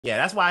Yeah,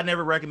 that's why I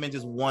never recommend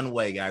just one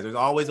way, guys. There's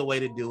always a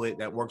way to do it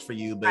that works for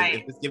you. But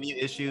if it's giving you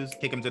issues,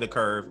 kick them to the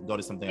curb, go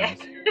to something else.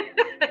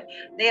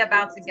 They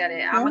about to get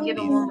it. I'm gonna give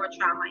them one more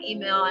try on my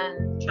email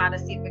and try to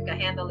see if we can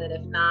handle it.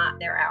 If not,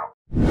 they're out.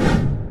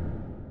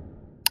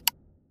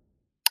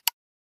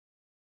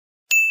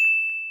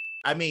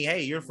 I mean,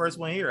 hey, you're the first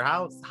one here.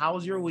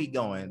 How's your week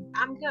going?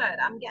 I'm good.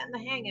 I'm getting the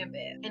hang of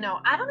it. You know,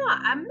 I don't know.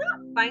 I'm not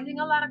finding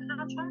a lot of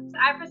contracts.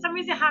 I, for some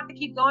reason, have to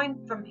keep going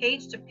from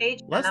page to page.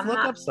 Let's look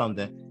up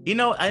something. You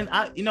know, and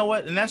you know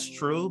what? And that's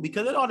true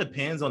because it all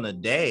depends on the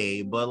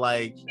day. But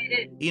like,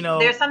 you know,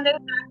 there's some days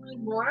that I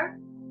find more,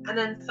 and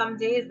then some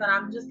days that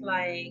I'm just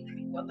like,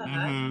 what the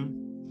heck?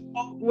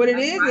 What it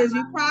is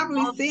you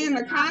probably seeing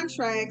the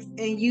contracts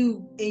and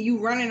you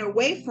running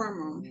away from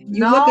them.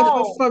 You looking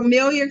for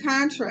familiar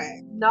contracts.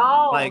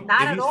 No, like,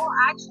 not at all.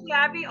 Actually,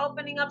 I be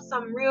opening up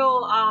some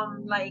real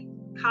like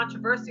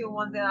controversial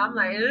ones that I'm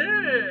like,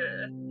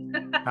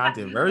 ugh.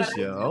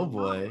 Controversial. Oh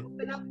boy.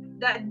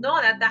 That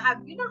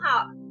have, you know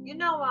how, you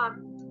know,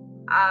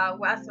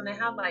 Wes, when they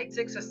have like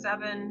 6 or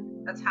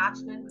 7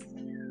 attachments.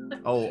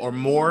 Oh, or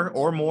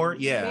more.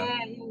 Yeah.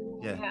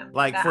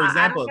 Like for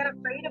example, I don't get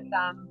afraid of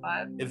them,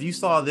 but if you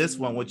saw this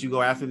one, would you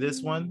go after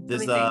this one?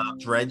 This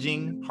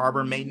dredging,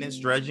 harbor maintenance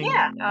dredging.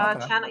 Yeah,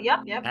 channel.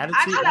 Yep.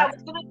 Actually,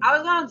 I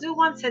was gonna do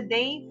one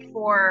today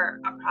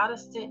for a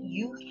Protestant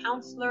youth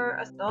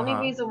counselor. The only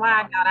reason why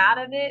I got out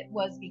of it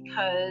was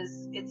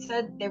because it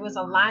said there was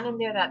a line in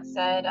there that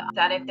said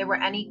that if there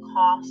were any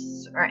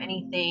costs or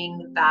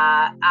anything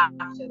that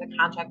after the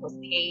contract was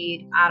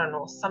paid, I don't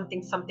know,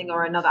 something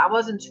or another. I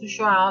wasn't too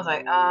sure. I was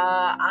like,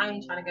 I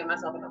ain't trying to get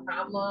myself in a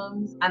problem.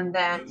 And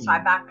then so I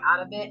backed out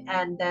of it.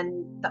 And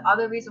then the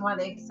other reason why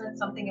they said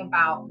something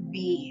about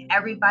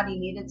everybody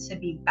needed to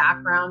be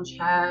background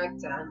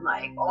checked and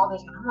like all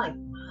this, I'm like,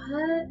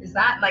 what is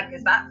that? Like,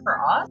 is that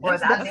for us? Or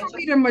that's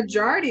be the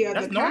majority of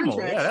the normal.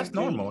 contracts. Yeah, that's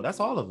normal.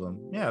 That's all of them.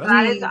 Yeah,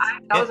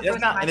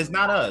 it's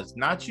not us,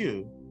 not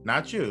you.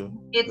 Not you.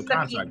 It's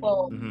the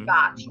people.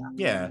 Gotcha.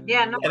 Yeah.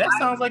 No. Yeah, that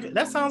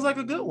sounds like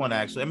a good one,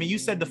 actually. I mean, you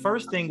said the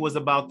first thing was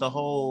about the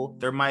whole.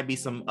 There might be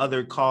some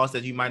other costs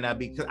that you might not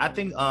be. Because I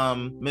think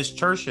Miss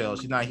Churchill,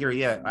 she's not here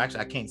yet.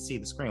 Actually, I can't see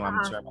the screen while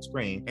I'm sharing my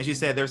screen. And she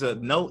said there's a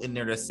note in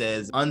there that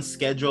says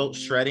unscheduled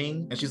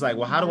shredding, and she's like,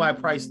 "Well, how do I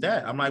price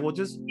that?" I'm like, "Well,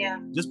 just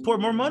pour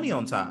more money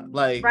on top."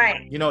 Like,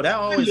 you know, that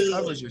always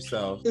covers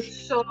yourself.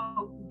 So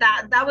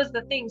that was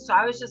the thing. So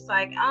I was just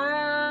like,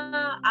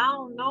 I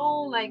don't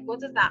know. Like, what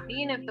does that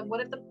mean?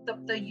 What if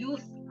the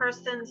youth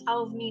person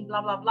tells me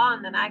blah blah blah,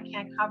 and then I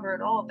can't cover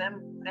it all?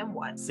 Then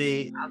what?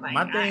 See, like,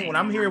 my thing when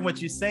I'm hearing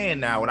what you're saying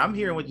now, what I'm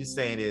hearing what you're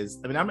saying is,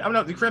 I mean, I'm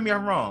not, correct me if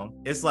I'm wrong.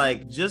 It's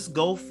like just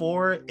go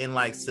for it and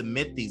like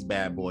submit these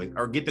bad boys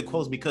or get the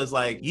quotes, because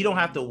like you don't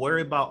have to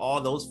worry about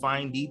all those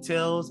fine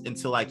details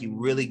until like you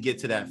really get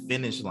to that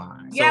finish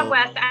line. Yeah,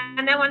 Wes.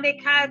 And then when they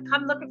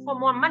come looking for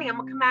more money, I'm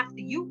gonna come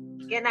after you.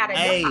 Getting out of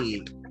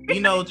you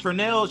know,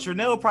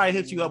 Trinell probably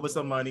hit you up with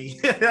some money.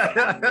 See,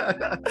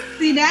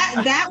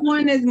 that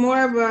one is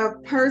more of a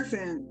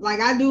person. Like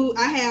I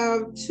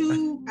have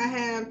two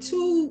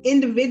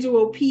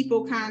individual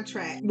people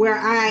contract where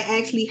I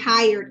actually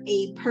hired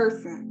a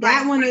person.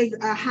 That one is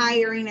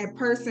hiring a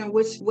person,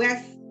 which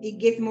Wes, it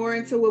gets more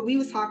into what we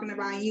was talking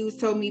about. And you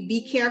told me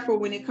be careful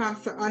when it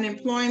comes to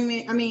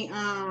unemployment. I mean,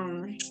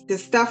 the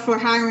stuff for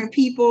hiring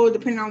people,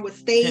 depending on what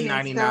state and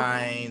stuff. And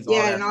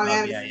all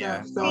that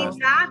stuff. So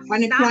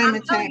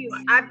unemployment tax.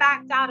 I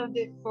backed out of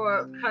it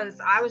because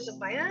I was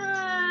just like,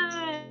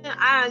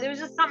 there was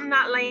just something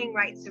not laying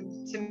right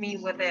to me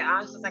with it. I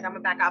was just like, I'm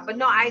gonna back out. But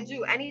no, I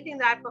do anything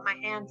that I put my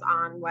hands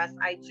on, Wes,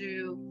 I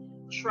do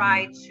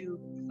try to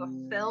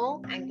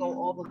fulfill and go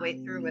all the way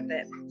through with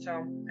it. So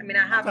I mean,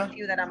 I have a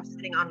few that I'm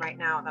sitting on right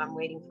now that I'm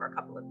waiting for a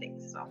couple of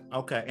things. So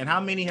and how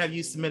many have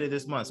you submitted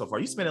this month so far?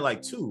 You submitted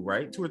like 2,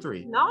 right? 2 or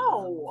 3?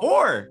 No,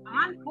 4. I'm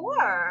on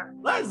 4.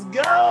 Let's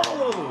go.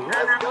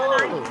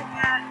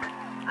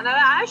 And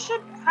I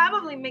should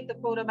probably make the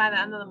quota by the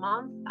end of the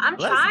month. I'm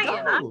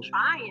trying,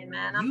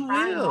 man. I'm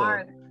trying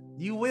hard.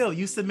 You will.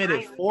 You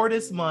submitted 4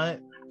 this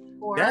month.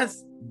 4.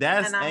 That's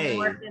and I'm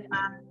working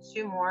on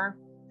 2 more.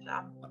 So.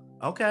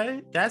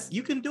 Okay,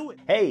 you can do it.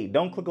 Hey,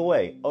 don't click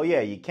away. Oh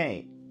yeah, you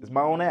can't. It's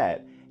my own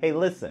ad. Hey,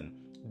 listen,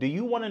 do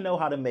you want to know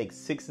how to make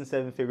 6 and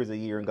 7 figures a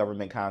year in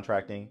government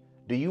contracting?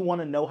 Do you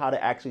want to know how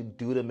to actually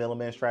do the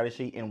middleman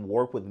strategy and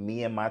work with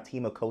me and my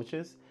team of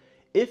coaches?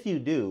 If you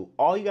do,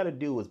 all you got to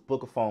do is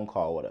book a phone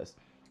call with us.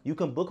 You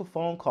can book a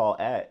phone call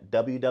at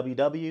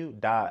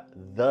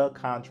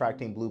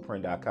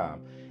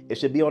www.thecontractingblueprint.com. It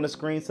should be on the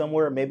screen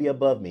somewhere, maybe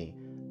above me.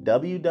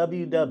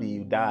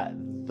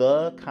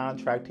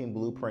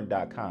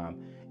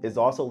 www.thecontractingblueprint.com is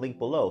also linked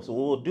below. So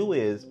what we'll do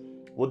is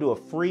we'll do a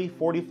free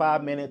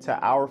 45-minute to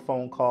hour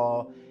phone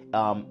call.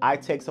 I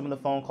take some of the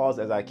phone calls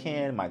as I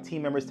can. My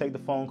team members take the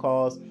phone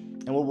calls.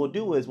 And what we'll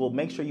do is we'll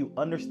make sure you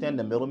understand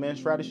the middleman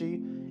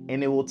strategy,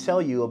 and it will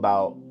tell you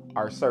about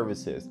our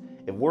services.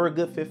 If we're a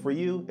good fit for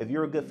you, if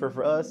you're a good fit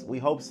for us, we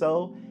hope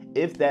so.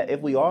 If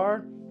we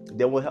are,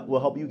 then we'll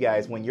help you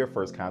guys win your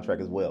first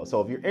contract as well.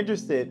 So if you're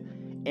interested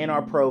in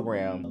our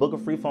program, book a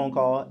free phone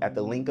call at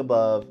the link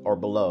above or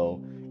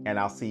below, and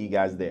I'll see you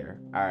guys there.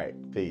 All right,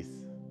 peace.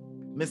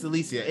 Miss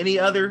Alicia, any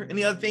other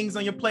things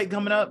on your plate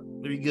coming up?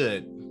 Are you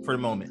good for the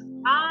moment?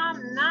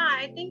 Nah,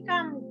 I think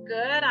I'm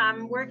good.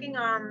 I'm working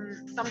on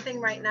something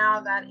right now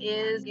that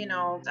is, I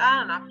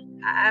don't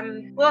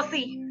know. We'll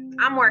see.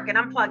 I'm working.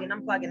 I'm plugging.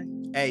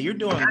 Hey, you're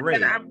doing great.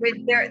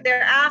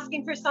 They're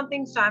asking for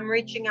something, so I'm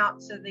reaching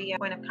out to the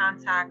point of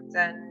contact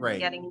and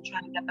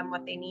trying to get them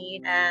what they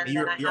need. And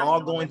you're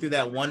all going through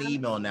that one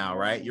email now,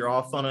 right? You're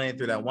all funneling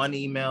through that one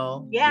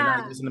email. Yeah. You're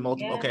not using the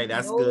multiple. Okay,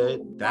 that's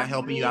good. That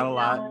helping you out a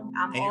lot.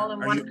 I'm all in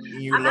one.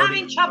 I'm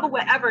having trouble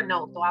with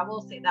Evernote, though. I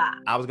will say that.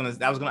 That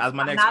was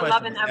my next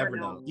question.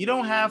 Evernote. You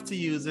don't have to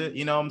use it.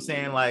 You know what I'm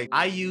saying? Like,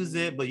 I use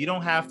it, but you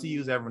don't have to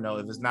use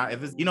Evernote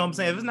if it's you know what I'm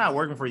saying? If it's not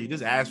working for you,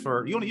 just ask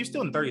for. You're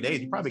still in 30 days.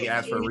 You probably can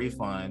ask for a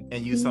refund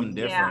and use something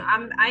different.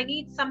 Yeah, I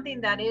need something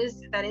that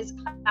is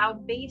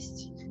cloud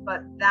based,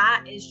 but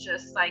that is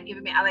just like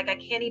giving me I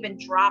can't even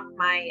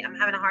I'm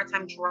having a hard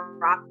time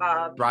dropping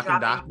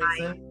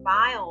my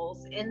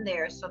files in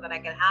there so that I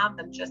can have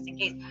them just in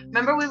case.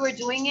 Remember, we were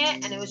doing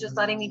it and it was just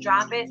letting me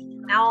drop it.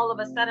 Now all of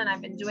a sudden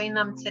I've been doing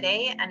them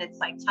today and it's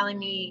like telling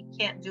me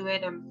can't do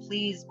it and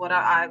please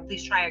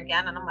please try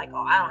again, and I'm like,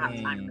 oh, I don't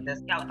have time for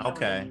this.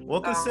 Okay,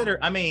 well, consider,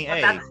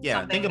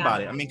 think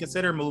about it.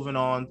 Consider moving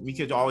on. We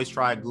could always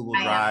try Google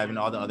Drive and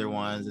all the other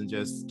ones and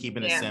just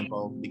keeping it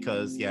simple,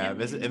 because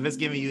if it's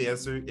giving you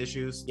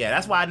issues,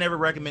 that's why I never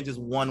recommend just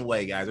one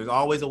way, guys. There's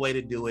always a way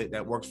to do it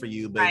that works for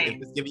you, but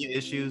if it's giving you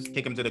issues,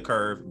 kick them to the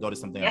curb, go to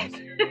something else.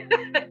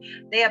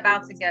 They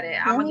about to get it.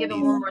 I'm gonna give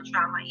them one more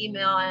try on my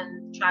email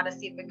and try to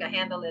see if we can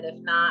handle it. If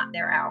not,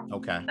 they're out.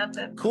 Okay, that's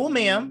it. Cool,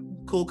 ma'am.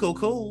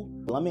 Cool.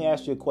 Let me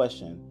ask you a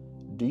question.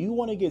 Do you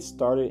want to get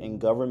started in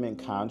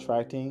government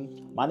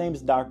contracting? My name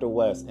is Dr.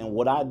 West, and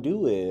what I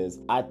do is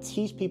I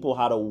teach people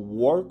how to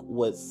work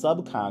with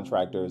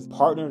subcontractors,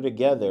 partner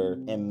together,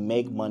 and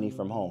make money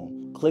from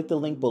home. Click the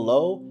link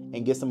below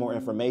and get some more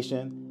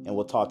information, and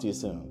we'll talk to you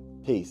soon.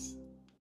 Peace.